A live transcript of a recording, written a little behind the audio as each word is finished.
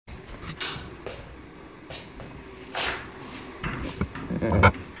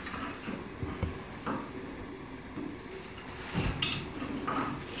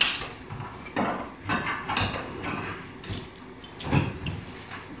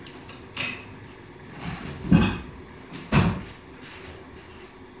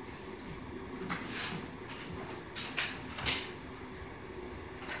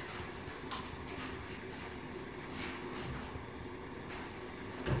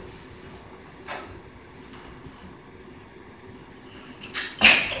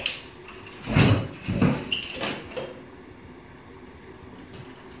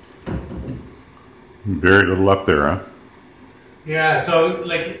Very little up there, huh? Yeah, so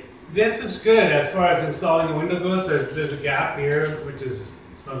like this is good as far as installing the window goes. There's a gap here, which is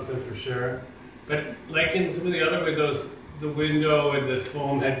something for sure. But like in some of the other windows, the window and the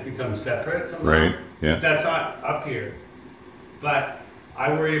foam had become separate somehow. Right, yeah. That's not up here. But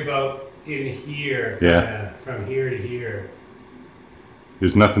I worry about in here, yeah, from here to here.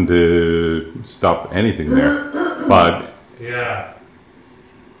 There's nothing to stop anything there, but yeah,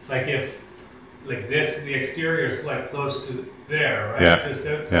 like if like this, the exterior is like close to there, right? Yeah. Just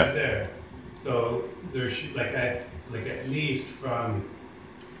outside there. So there's like at least from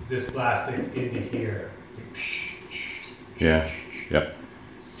this plastic into here. Yeah. Yep.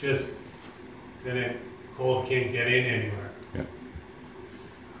 Just then cold can't get in anywhere. Yeah.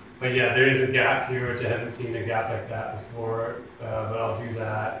 But yeah, there is a gap here, which I haven't seen a gap like that before. But I'll do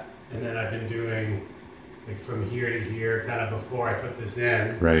that. And then I've been doing like from here to here, kind of before I put this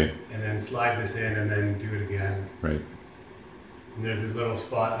in. Right. And then slide this in, and then do it again. Right. And there's a little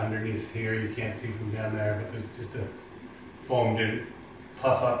spot underneath here you can't see from down there, but there's just a foam didn't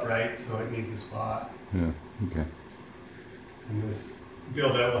puff up right, so it needs a spot. Yeah. Okay. And this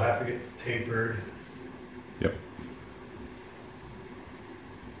build out will have to get tapered. Yep.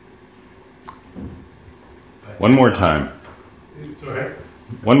 But One more time. Sorry?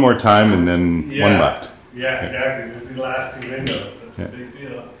 One more time and then one left. Yeah, exactly. This is the last two windows. That's a big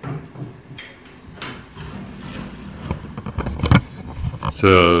deal.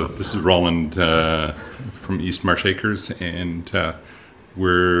 So this is Roland from East Marsh Acres, and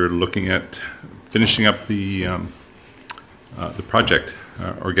we're looking at finishing up the project,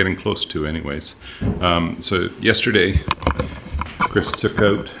 or getting close to, anyways. So yesterday, Chris took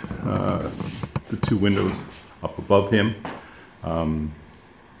out the two windows up above him, and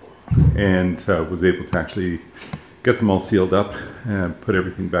was able to actually get them all sealed up and put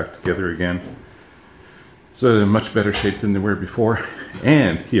everything back together again. So they're in much better shape than they were before.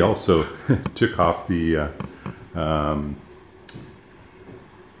 And he also took off the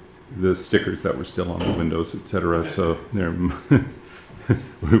stickers that were still on the windows, etc. So they're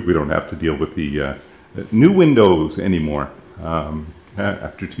we don't have to deal with the new windows anymore.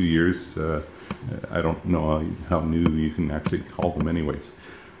 After 2 years, I don't know how new you can actually call them anyways.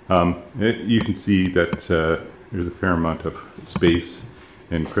 You can see that there's a fair amount of space,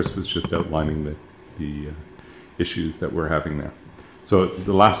 and Chris was just outlining the issues that we're having there. So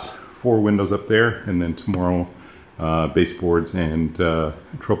the last 4 windows up there, and then tomorrow baseboards and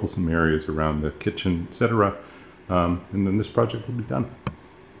troublesome areas around the kitchen, etc. And then this project will be done.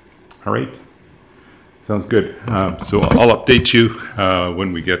 All right, sounds good. So I'll update you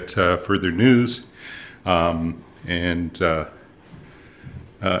when we get further news, and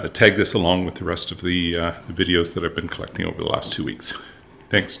tag this along with the rest of the videos that I've been collecting over the last 2 weeks.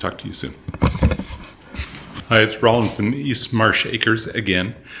 Thanks, talk to you soon. Hi, it's Roland from East Marsh Acres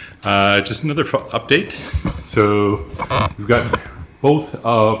again. Just another update. So we've got both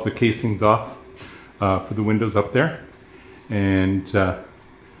of the casings off for the windows up there, and I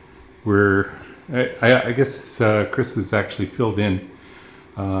guess Chris has actually filled in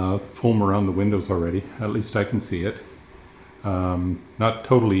foam around the windows already. At least I can see it. Not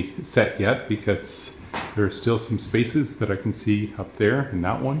totally set yet, because there are still some spaces that I can see up there in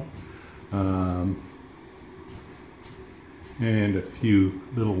that one. And a few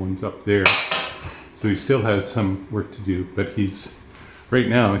little ones up there. So he still has some work to do, but right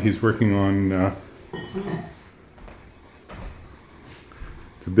now he's working on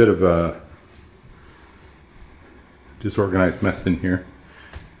it's a bit of a disorganized mess in here.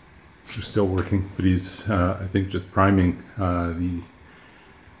 We're still working, but he's I think just priming the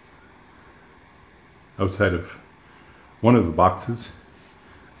outside of one of the boxes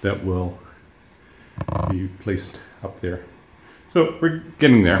that will be placed up there. So we're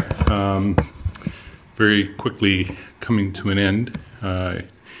getting there, very quickly coming to an end.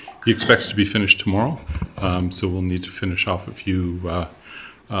 He expects to be finished tomorrow, so we'll need to finish off a few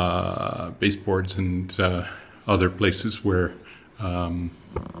baseboards and other places where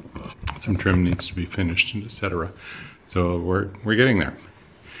Some trim needs to be finished, and etc. So we're getting there.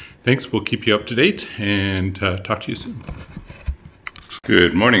 Thanks. We'll keep you up to date and talk to you soon.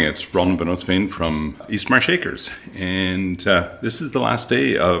 Good morning. It's Ron Benosvain from East Marsh Acres, and this is the last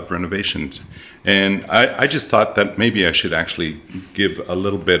day of renovations. And I just thought that maybe I should actually give a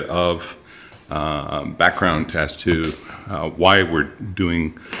little bit of background as to why we're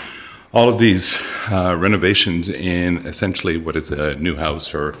doing all of these renovations in essentially what is a new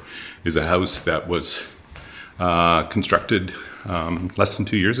house, or is a house that was constructed less than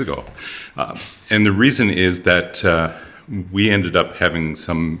 2 years ago. And the reason is that we ended up having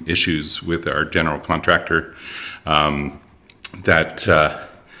some issues with our general contractor that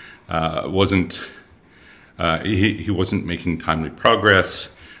wasn't he wasn't making timely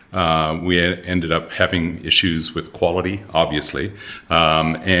progress. We ended up having issues with quality, obviously,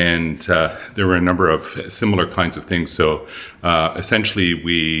 and there were a number of similar kinds of things. So essentially,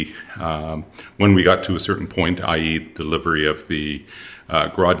 when we got to a certain point, i.e. delivery of the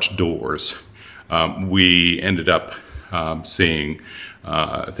garage doors, we ended up saying,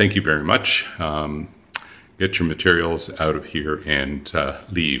 thank you very much, get your materials out of here and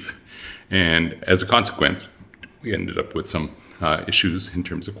leave. And as a consequence, we ended up with some issues in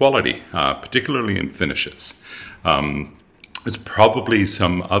terms of quality, particularly in finishes. There's probably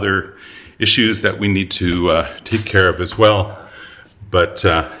some other issues that we need to take care of as well, but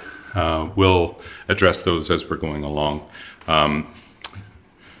we'll address those as we're going along.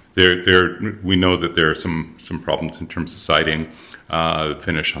 We know that there are some problems in terms of siding,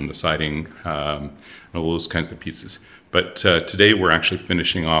 finish on the siding, and all those kinds of pieces. But today we're actually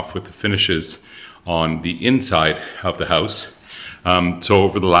finishing off with the finishes on the inside of the house. So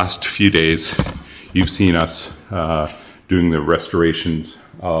over the last few days, you've seen us doing the restorations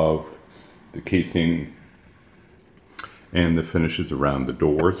of the casing and the finishes around the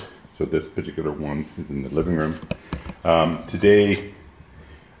doors. So this particular one is in the living room. Today,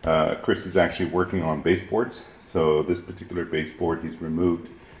 Chris is actually working on baseboards. So this particular baseboard he's removed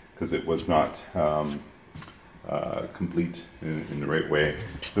because it was not complete in the right way.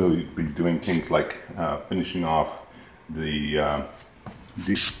 So we'll be doing things like finishing off the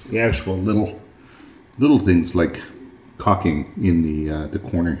actual little things like caulking in the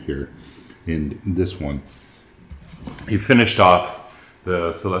corner here in this one. He finished off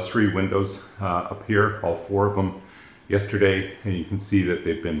the Celestri windows up here, all 4 of them, yesterday, and you can see that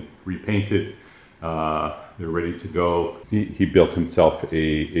they've been repainted. They're ready to go. He built himself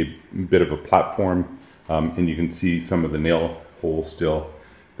a bit of a platform, and you can see some of the nail holes still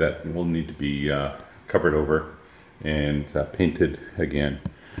that will need to be covered over and painted again.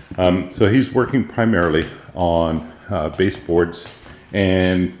 So he's working primarily on baseboards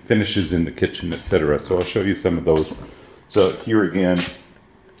and finishes in the kitchen, etc. So I'll show you some of those. So here again,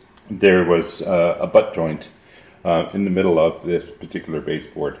 there was a butt joint in the middle of this particular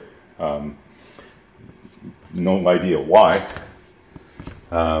baseboard. No idea why,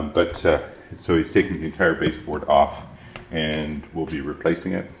 but so he's taking the entire baseboard off and we'll be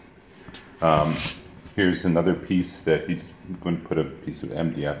replacing it. Here's another piece that he's going to put a piece of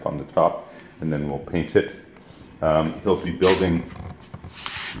MDF on the top, and then we'll paint it. He'll be building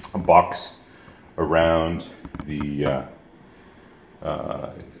a box around the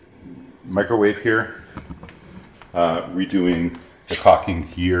microwave here, redoing the caulking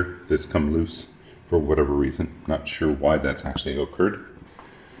here that's come loose for whatever reason. Not sure why that's actually occurred.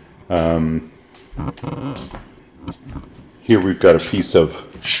 Here we've got a piece of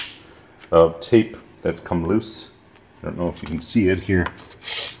tape that's come loose. I don't know if you can see it here.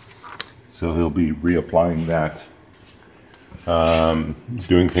 So he'll be reapplying that.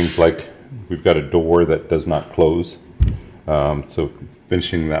 Doing things like, we've got a door that does not close. So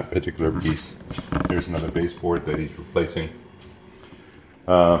finishing that particular piece. There's another baseboard that he's replacing.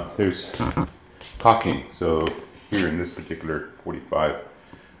 There's caulking. So here in this particular 45,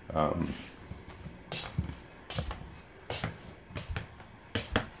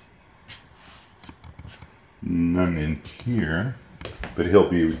 none in here, but he'll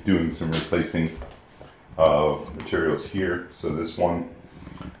be doing some replacing of materials here. So this one,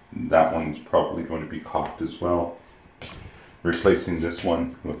 that one's probably going to be caulked as well. Replacing this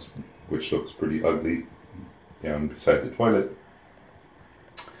one, which looks pretty ugly, down beside the toilet.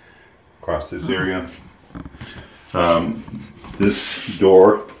 Across this area. This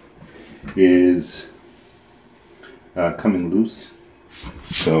door is coming loose,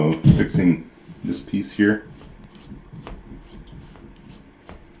 so fixing this piece here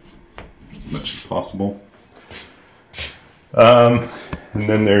as much as possible. And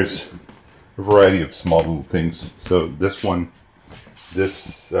then there's a variety of small little things. So this one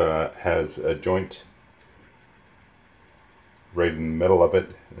This has a joint right in the middle of it.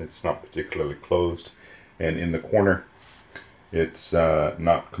 It's not particularly closed, and in the corner it's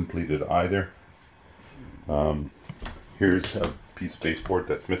not completed either. Here's a piece of baseboard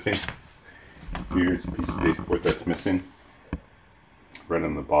that's missing. Here's a piece of baseboard that's missing right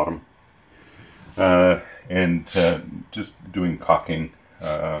on the bottom. And just doing caulking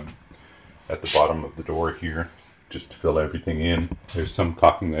at the bottom of the door here, just to fill everything in. There's some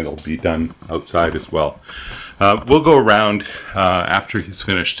caulking that'll be done outside as well. We'll go around after he's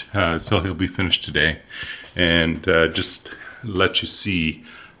finished, so he'll be finished today, and just let you see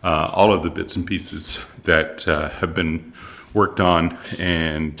all of the bits and pieces that have been worked on.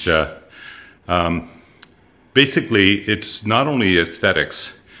 And basically, it's not only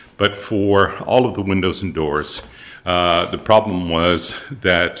aesthetics, but for all of the windows and doors. The problem was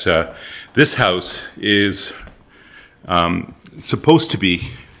that this house is supposed to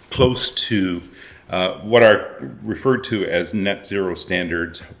be close to what are referred to as net zero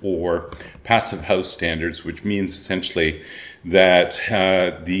standards or passive house standards, which means essentially that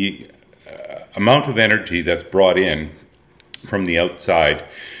the amount of energy that's brought in from the outside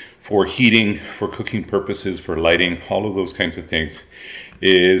for heating, for cooking purposes, for lighting, all of those kinds of things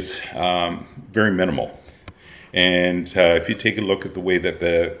is very minimal. And if you take a look at the way that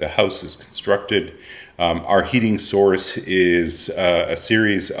the house is constructed, our heating source is a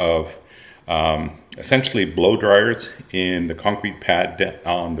series of essentially blow dryers in the concrete pad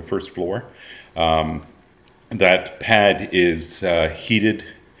on the first floor. That pad is heated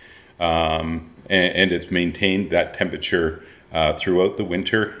and it's maintained that temperature throughout the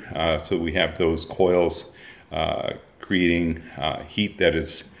winter. So we have those coils creating heat that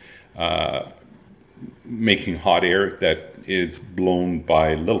is making hot air that is blown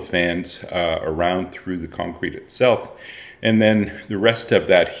by little fans around through the concrete itself. And then the rest of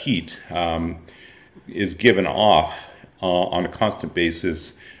that heat is given off on a constant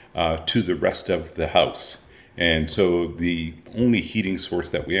basis to the rest of the house. And so the only heating source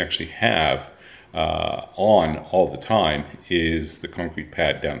that we actually have on all the time is the concrete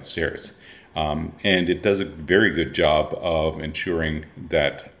pad downstairs. And it does a very good job of ensuring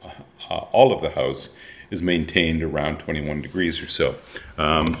that all of the house is maintained around 21 degrees or so.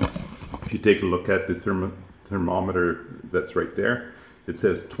 If you take a look at the thermometer that's right there, it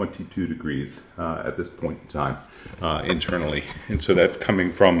says 22 degrees at this point in time internally. And so that's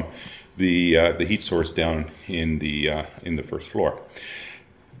coming from the heat source down in the first floor.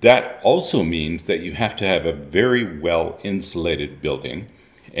 That also means that you have to have a very well insulated building,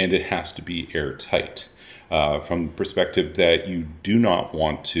 and it has to be airtight from the perspective that you do not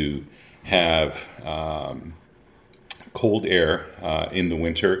want to have cold air in the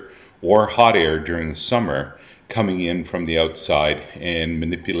winter or hot air during the summer coming in from the outside and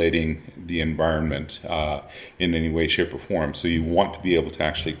manipulating the environment in any way, shape, or form. So you want to be able to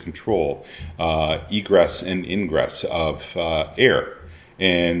actually control egress and ingress of air.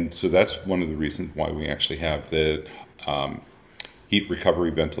 And so that's one of the reasons why we actually have the heat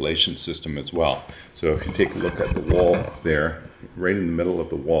recovery ventilation system as well. So if you take a look at the wall there, right in the middle of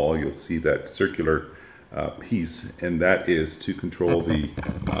the wall, you'll see that circular piece, and that is to control the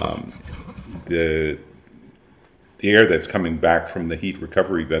air that's coming back from the heat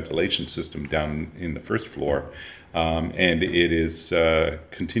recovery ventilation system down in the first floor, and it is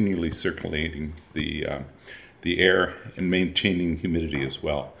continually circulating the air and maintaining humidity as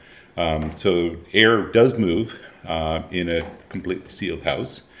well. So air does move in a completely sealed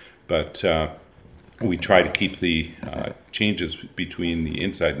house, but we try to keep the changes between the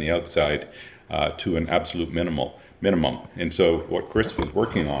inside and the outside to an absolute minimum. And so what Chris was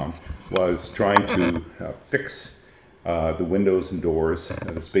working on was trying to fix the windows and doors,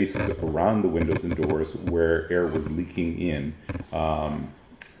 the spaces around the windows and doors where air was leaking in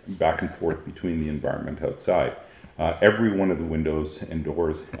back and forth between the environment outside. Every one of the windows and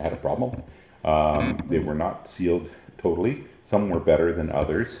doors had a problem. They were not sealed totally. Some were better than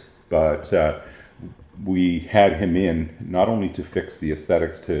others, but we had him in not only to fix the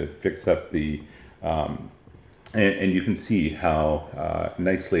aesthetics, to fix up the, and you can see how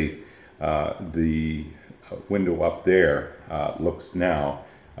nicely the window up there looks now,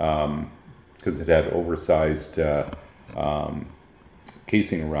 because it had oversized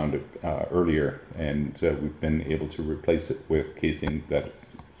casing around it earlier, and we've been able to replace it with casing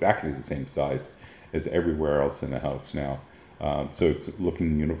that's exactly the same size as everywhere else in the house now. So it's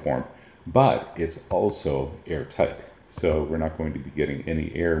looking uniform, but it's also airtight. So we're not going to be getting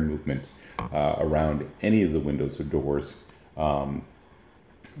any air movement around any of the windows or doors,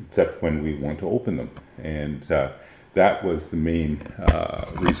 except when we want to open them. And that was the main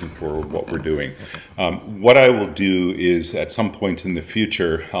reason for what we're doing. What I will do is at some point in the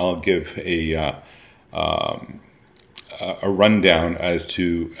future, I'll give a rundown as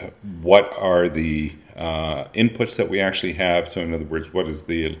to what are the inputs that we actually have. So in other words, what is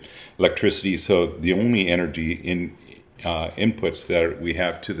the electricity? So the only energy inputs that we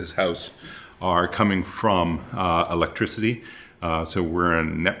have to this house are coming from electricity. So we're a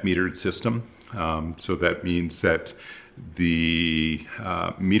net metered system. So that means that the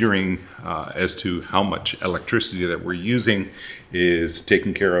metering as to how much electricity that we're using is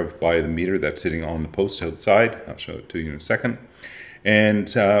taken care of by the meter that's sitting on the post outside. I'll show it to you in a second.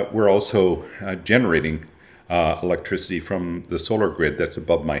 And we're also generating electricity from the solar grid that's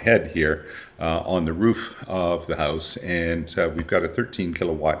above my head here on the roof of the house. And we've got a 13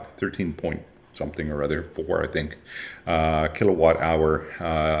 kilowatt, 13 point something or other, 4 I think, kilowatt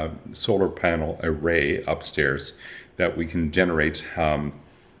hour solar panel array upstairs that we can generate 10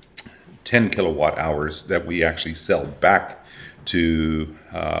 kilowatt hours that we actually sell back to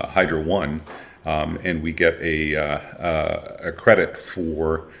Hydro One, and we get a credit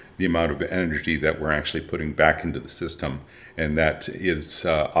for the amount of energy that we're actually putting back into the system, and that is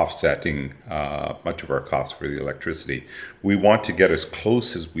offsetting much of our costs for the electricity. We want to get as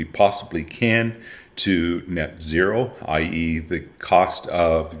close as we possibly can to net zero, i.e. the cost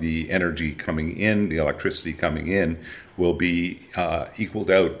of the energy coming in, the electricity coming in, will be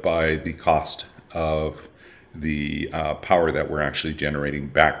equaled out by the cost of the power that we're actually generating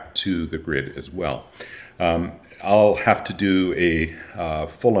back to the grid as well. I'll have to do a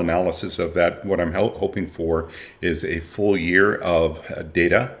full analysis of that. What I'm hoping for is a full year of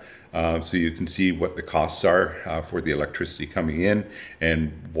data, so you can see what the costs are for the electricity coming in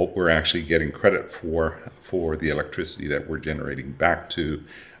and what we're actually getting credit for the electricity that we're generating back to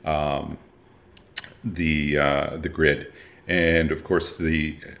the grid. And of course,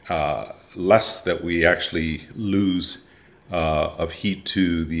 the less that we actually lose of heat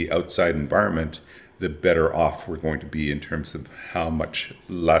to the outside environment, the better off we're going to be in terms of how much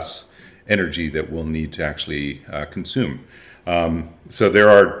less energy that we'll need to actually consume. So there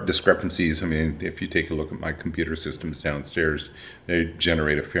are discrepancies. I mean, if you take a look at my computer systems downstairs, they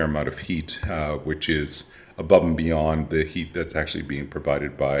generate a fair amount of heat, which is above and beyond the heat that's actually being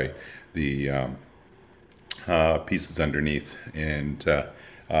provided by the pieces underneath. And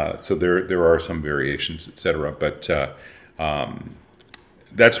so there are some variations, etc. But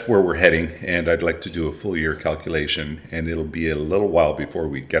that's where we're heading, and I'd like to do a full year calculation, and it'll be a little while before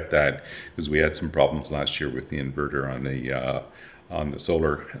we get that, because we had some problems last year with the inverter on the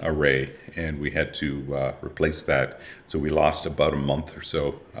solar array, and we had to replace that. So we lost about a month or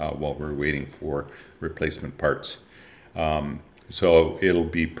so while we were waiting for replacement parts. So it'll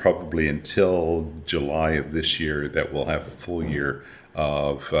be probably until July of this year that we'll have a full year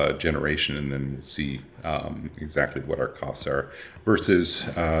of generation, and then we'll see exactly what our costs are versus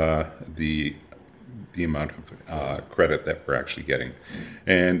the amount of credit that we're actually getting.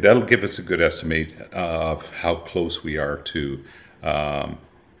 And that'll give us a good estimate of how close we are to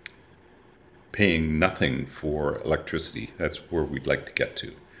paying nothing for electricity. That's where we'd like to get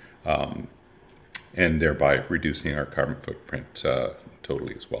to. And thereby reducing our carbon footprint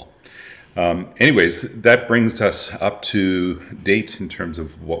totally as well. Anyways, that brings us up to date in terms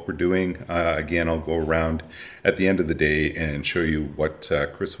of what we're doing. Again, I'll go around at the end of the day and show you what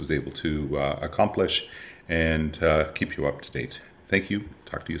Chris was able to accomplish and keep you up to date. Thank you.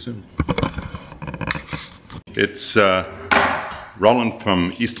 Talk to you soon. It's Roland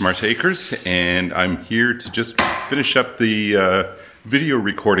from East Marsh Acres, and I'm here to just finish up the video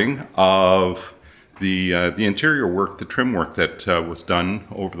recording of the interior work, the trim work that was done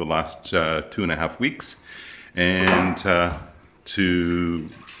over the last 2.5 weeks, and to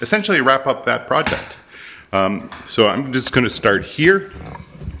essentially wrap up that project. So I'm just going to start here,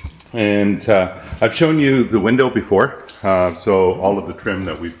 and I've shown you the window before, so all of the trim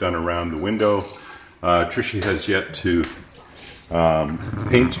that we've done around the window. Tricia has yet to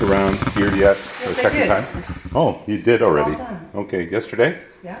paint around here yet for a second time. Oh, you did already? Okay, yesterday?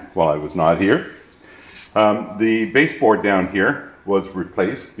 Yeah. While I was not here. The baseboard down here was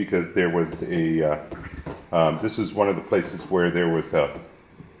replaced because there was a, this was one of the places where there was a,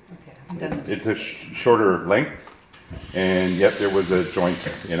 it's a shorter length, and yet there was a joint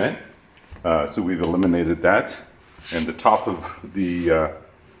in it. So we've eliminated that, and the top of the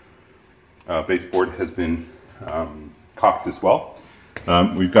baseboard has been caulked as well.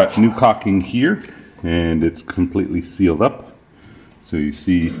 We've got new caulking here, and it's completely sealed up. So you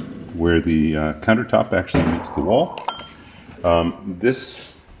see where the countertop actually meets the wall.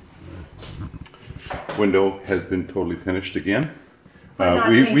 This window has been totally finished again. But not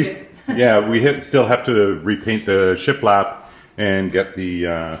painted. Yeah, we still have to repaint the shiplap and get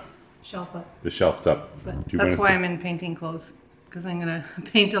the Shelf up. the shelves up. But that's why I'm in painting clothes, because I'm gonna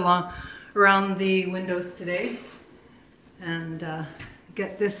paint around the windows today and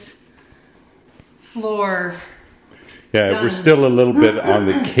get this floor. Yeah, done. we're still a little bit on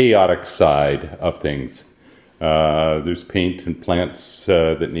the chaotic side of things. There's paint and plants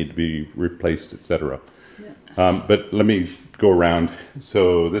that need to be replaced, etc. Yeah. But let me go around.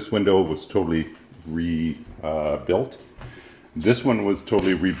 So this window was totally rebuilt. This one was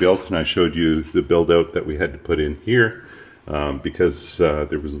totally rebuilt, and I showed you the build out that we had to put in here because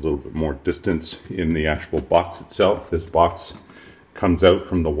there was a little bit more distance in the actual box itself. This box comes out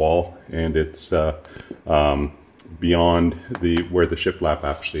from the wall, and it's beyond where the shiplap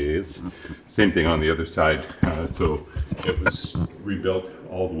actually is. Same thing on the other side. So it was rebuilt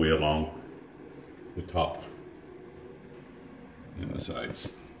all the way along the top and the sides.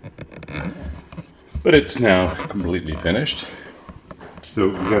 But it's now completely finished. So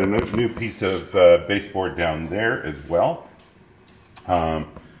we got a new piece of baseboard down there as well.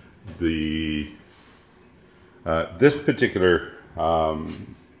 This particular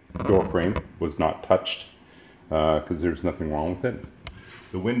door frame was not touched because there's nothing wrong with it.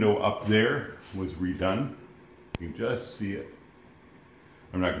 The window up there was redone. You can just see it.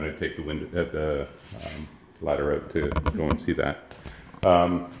 I'm not going to take the ladder out to go and see that.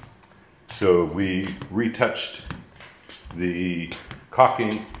 So we retouched the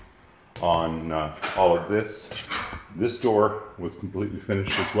caulking on all of this. This door was completely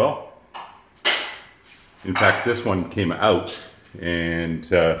finished as well. In fact, this one came out and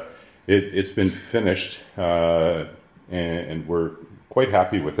it's been finished and we're quite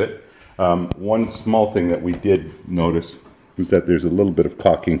happy with it. One small thing that we did notice is that there's a little bit of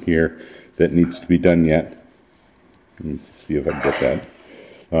caulking here that needs to be done yet. Let me see if I can get that.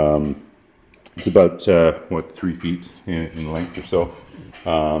 It's about, 3 feet in length or so.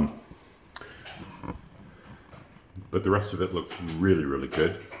 But the rest of it looks really, really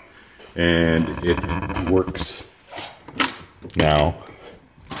good. And it works now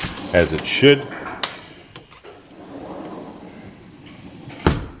as it should.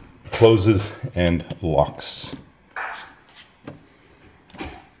 Closes and locks.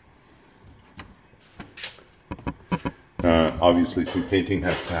 Obviously some painting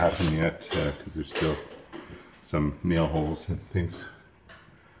has to happen yet because there's still some nail holes and things.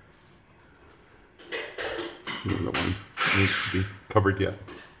 That one needs to be covered yet.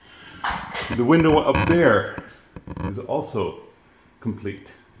 The window up there is also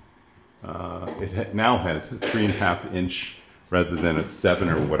complete. It now has a 3.5 inch rather than a 7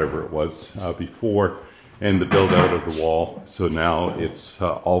 or whatever it was before, and the build out of the wall. So now it's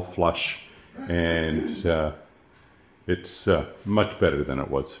all flush and it's much better than it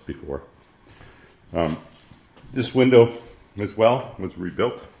was before. This window as well was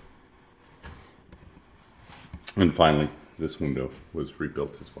rebuilt. And finally, this window was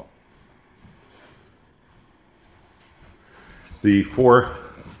rebuilt as well. The 4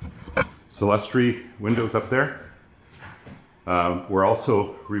 Celestri windows up there were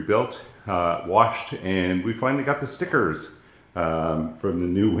also rebuilt, washed, and we finally got the stickers from the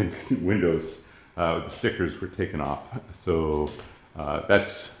new windows. The stickers were taken off, so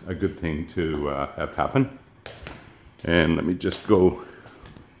that's a good thing to have happen. And let me just go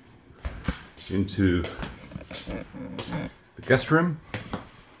into the guest room.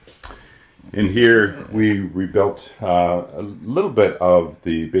 In here we rebuilt a little bit of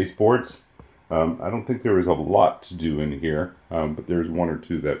the baseboards. I don't think there was a lot to do in here, but there's 1 or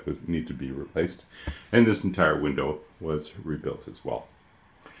 2 that need to be replaced. And this entire window was rebuilt as well.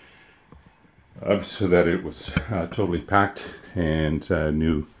 So that it was totally packed and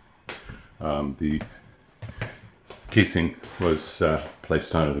new. The casing was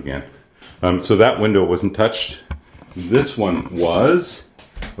placed on it again. So that window wasn't touched. This one was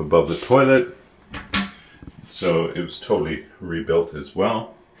above the toilet, so it was totally rebuilt as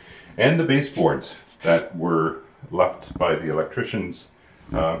well. And the baseboards that were left by the electricians,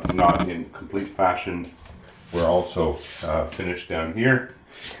 not in complete fashion, were also finished down here.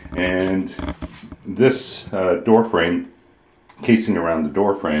 And this door frame, casing around the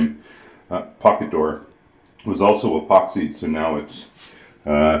door frame, pocket door, was also epoxied, so now it's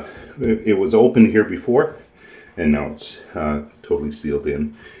it was open here before, and now it's totally sealed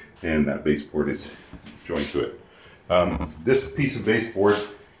in, and that baseboard is joined to it. This piece of baseboard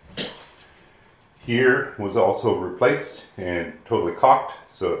here was also replaced and totally caulked,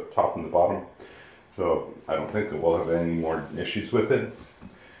 so top and the bottom. So I don't think that we'll have any more issues with it.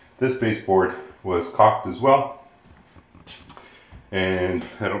 This baseboard was caulked as well. And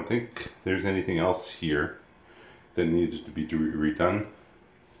I don't think there's anything else here that needed to be redone.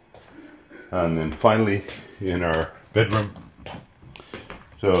 And then finally in our bedroom,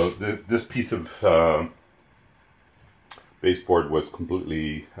 so this piece of baseboard was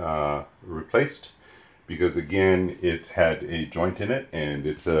completely replaced, because again it had a joint in it and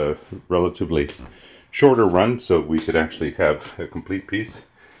it's a relatively shorter run, so we could actually have a complete piece.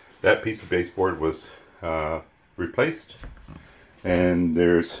 That piece of baseboard was replaced, and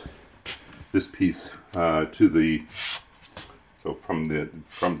there's this piece to the, so from the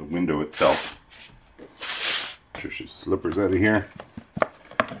window itself. Trisha's slippers out of here.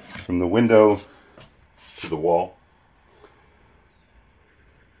 From the window to the wall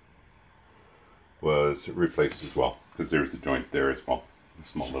was replaced as well, because there's a joint there as well, a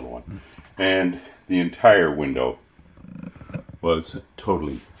small little one. And the entire window was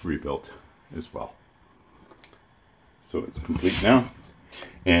totally rebuilt as well. So it's complete now,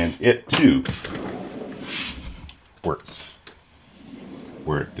 and it too works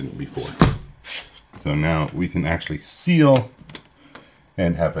where it didn't before. So now we can actually seal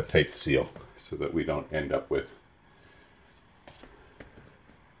and have a tight seal, so that we don't end up with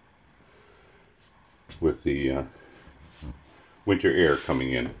the winter air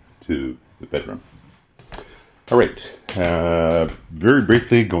coming in to the bedroom. All right, very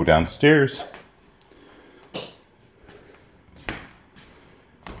briefly go downstairs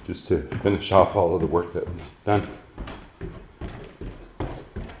just to finish off all of the work that was done.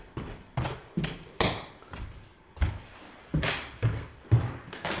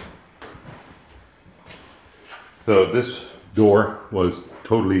 So this door was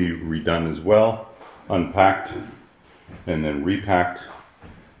totally redone as well, unpacked and then repacked,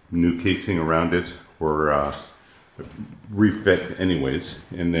 new casing around it for refit anyways,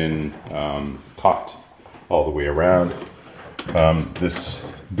 and then caulked all the way around. This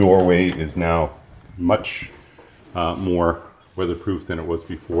doorway is now much more weatherproof than it was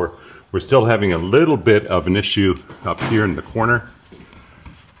before. We're still having a little bit of an issue up here in the corner.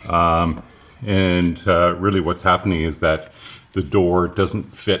 Really what's happening is that the door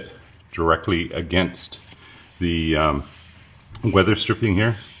doesn't fit directly against the weather stripping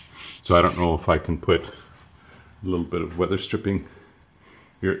here. So I don't know if I can put a little bit of weather stripping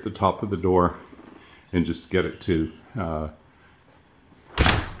here at the top of the door and just get it to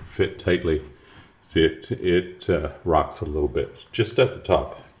fit tightly. See, it rocks a little bit just at the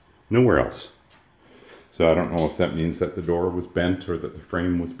top, nowhere else. So I don't know if that means that the door was bent or that the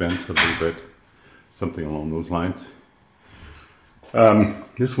frame was bent a little bit, something along those lines.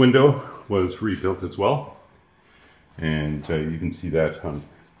 This window was rebuilt as well, and you can see that on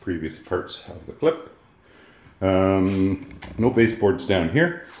previous parts of the clip. No baseboards down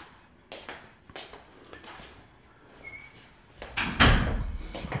here.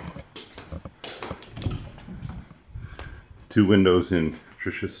 Two windows in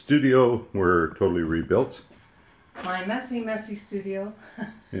Trisha's studio were totally rebuilt. My messy studio.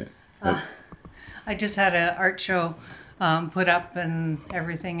 Yeah. I just had an art show put up and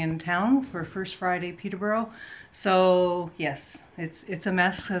everything in town for First Friday Peterborough. So yes, it's a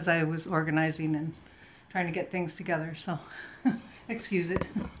mess as I was organizing and trying to get things together. So excuse it.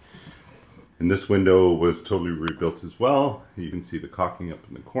 And this window was totally rebuilt as well. You can see the caulking up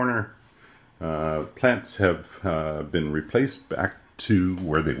in the corner. Plants have been replaced back to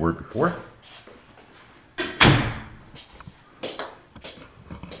where they were before.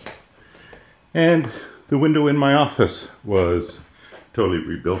 And the window in my office was totally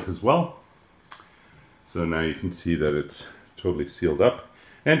rebuilt as well. So now you can see that it's totally sealed up.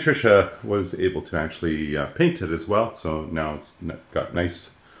 And Trisha was able to actually paint it as well. So now it's got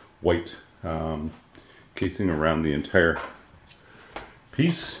nice white casing around the entire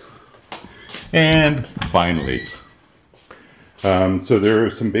piece. And finally, so there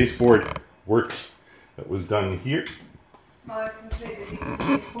was some baseboard work that was done here. Oh, I was going to say, did you put the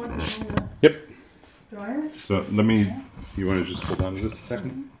baseboard in the Yep. dryer? So let me, you want to just hold on to this a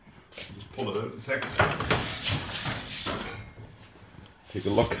second? Just pull it out a second. Take a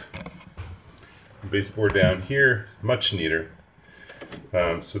look. The baseboard down here, much neater,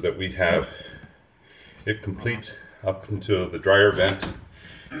 so that we have it complete up until the dryer vent.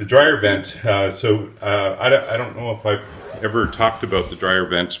 The dryer vent, I don't know if I've ever talked about the dryer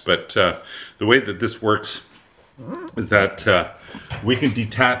vent, but the way that this works is that we can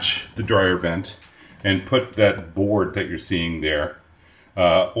detach the dryer vent and put that board that you're seeing there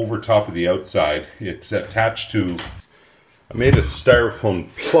over top of the outside. It's attached to, I made a styrofoam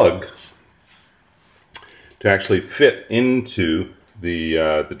plug to actually fit into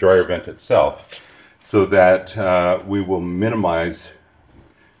the dryer vent itself, so that we will minimize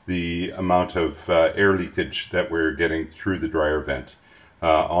the amount of air leakage that we're getting through the dryer vent.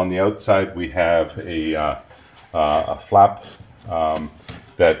 On the outside, we have a flap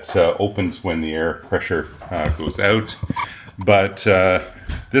that opens when the air pressure goes out. But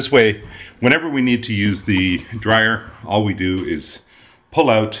this way, whenever we need to use the dryer, all we do is pull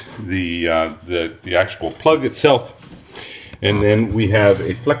out the actual plug itself, and then we have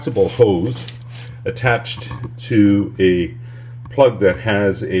a flexible hose attached to a plug that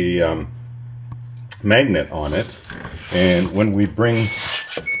has a magnet on it. And when we bring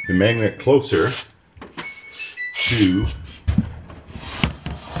the magnet closer to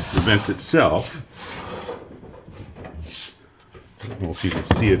the vent itself, I don't know if you can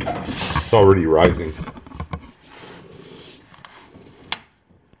see it, it's already rising.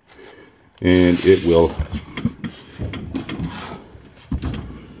 And it will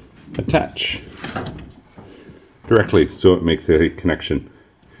attach directly, so it makes a connection.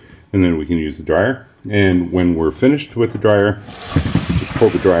 And then we can use the dryer. And when we're finished with the dryer, just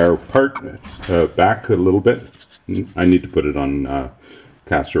pull the dryer apart, back a little bit. I need to put it on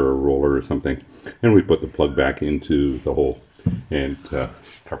caster or roller or something. And we put the plug back into the hole and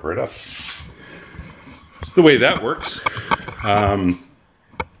cover it up. The way that works.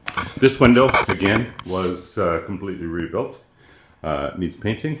 This window, again, was completely rebuilt. Needs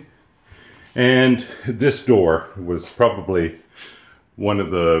painting. And this door was probably one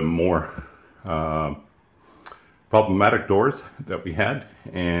of the more problematic doors that we had,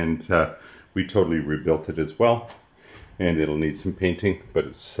 and we totally rebuilt it as well. And it'll need some painting, but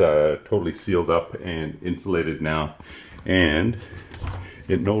it's totally sealed up and insulated now, and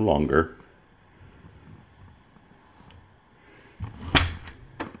it no longer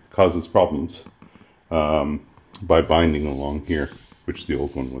causes problems by binding along here, which the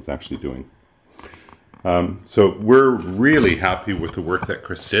old one was actually doing. So we're really happy with the work that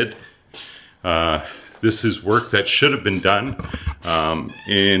Chris did. This is work that should have been done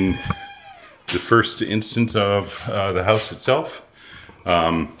in the first instance of the house itself,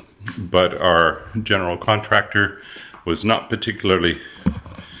 but our general contractor was not particularly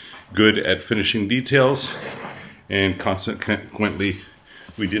good at finishing details, and consequently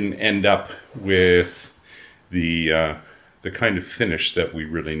we didn't end up with the kind of finish that we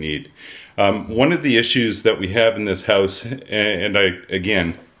really need. One of the issues that we have in this house, and I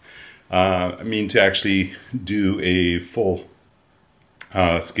mean to actually do a full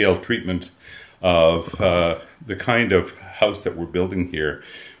scale treatment of the kind of house that we're building here,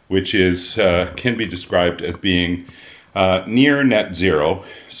 which is can be described as being near net zero.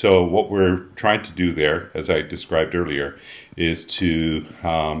 So what we're trying to do there, as I described earlier, is to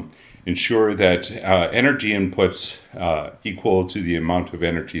ensure that energy inputs equal to the amount of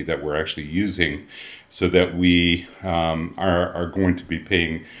energy that we're actually using, so that we are going to be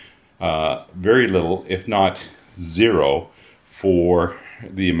paying very little, if not zero, for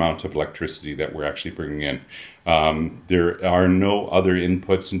the amount of electricity that we're actually bringing in. There are no other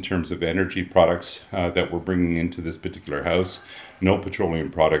inputs in terms of energy products that we're bringing into this particular house. No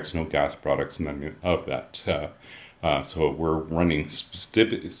petroleum products, no gas products, none of that. So we're running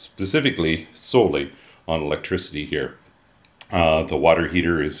specifically solely on electricity here. The water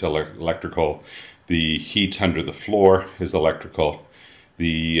heater is electrical. The heat under the floor is electrical.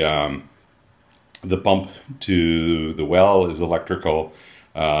 The pump to the well is electrical.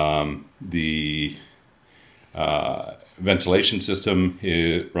 The ventilation system,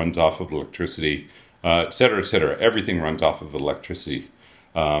 it runs off of electricity, etc., etc. Everything runs off of electricity.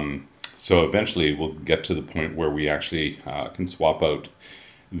 So eventually we'll get to the point where we actually can swap out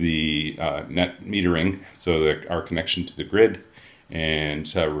the net metering, so that our connection to the grid, and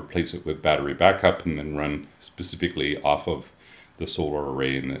replace it with battery backup, and then run specifically off of the solar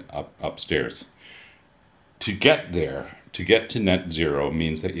array in the upstairs. To get there, to get to net zero,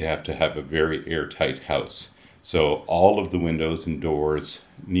 means that you have to have a very airtight house. So all of the windows and doors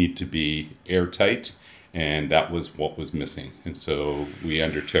need to be airtight, and that was what was missing. And so we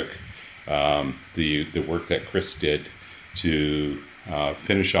undertook the work that Chris did to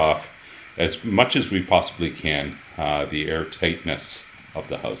finish off as much as we possibly can the airtightness of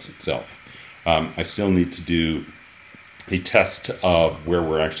the house itself. I still need to do a test of where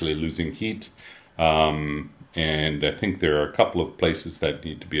we're actually losing heat, and I think there are a couple of places that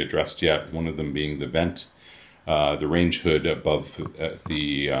need to be addressed yet, one of them being the vent, the range hood above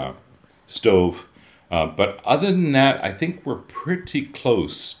the stove. But other than that, I think we're pretty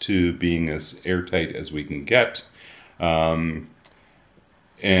close to being as airtight as we can get. The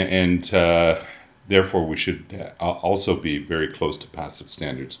therefore we should also be very close to passive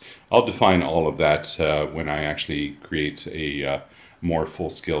standards. I'll define all of that when I actually create a more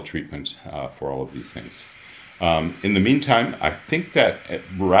full-scale treatment for all of these things. In the meantime, I think that it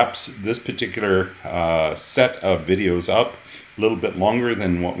wraps this particular set of videos up. A little bit longer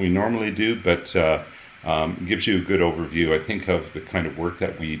than what we normally do, but gives you a good overview, I think, of the kind of work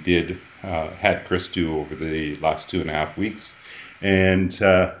that we had Chris do over the last 2.5 weeks. And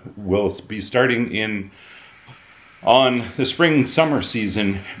we'll be starting on the spring-summer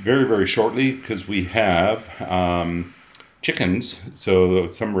season very, very shortly, because we have chickens, so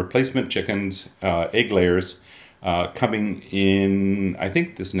some replacement chickens, egg layers, coming in, I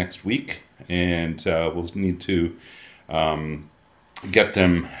think, this next week, and we'll need to get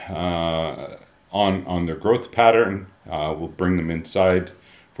them on their growth pattern. We'll bring them inside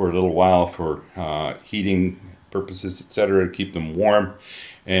for a little while for heating purposes, etc., to keep them warm,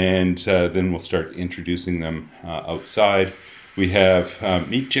 and then we'll start introducing them outside. We have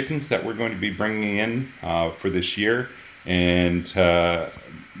meat chickens that we're going to be bringing in for this year, and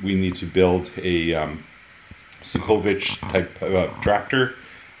we need to build a Sokovich type tractor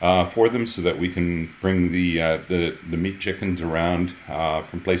for them, so that we can bring the meat chickens around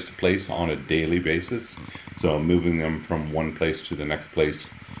from place to place on a daily basis. So moving them from one place to the next place.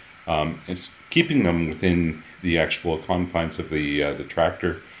 It's keeping them within the actual confines of the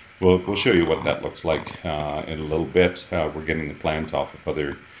tractor. We'll show you what that looks like in a little bit. We're getting the plans off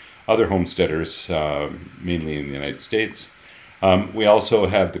of other homesteaders, mainly in the United States. We also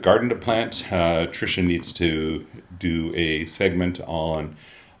have the garden to plant. Tricia needs to do a segment on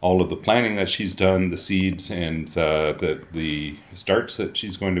all of the planting that she's done, the seeds, and the starts that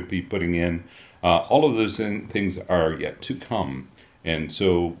she's going to be putting in. All of those things are yet to come. And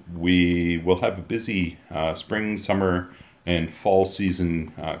so we will have a busy spring, summer, and fall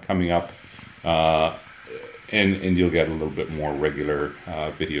season coming up. And you'll get a little bit more regular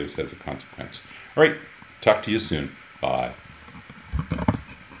videos as a consequence. All right, talk to you soon. Bye.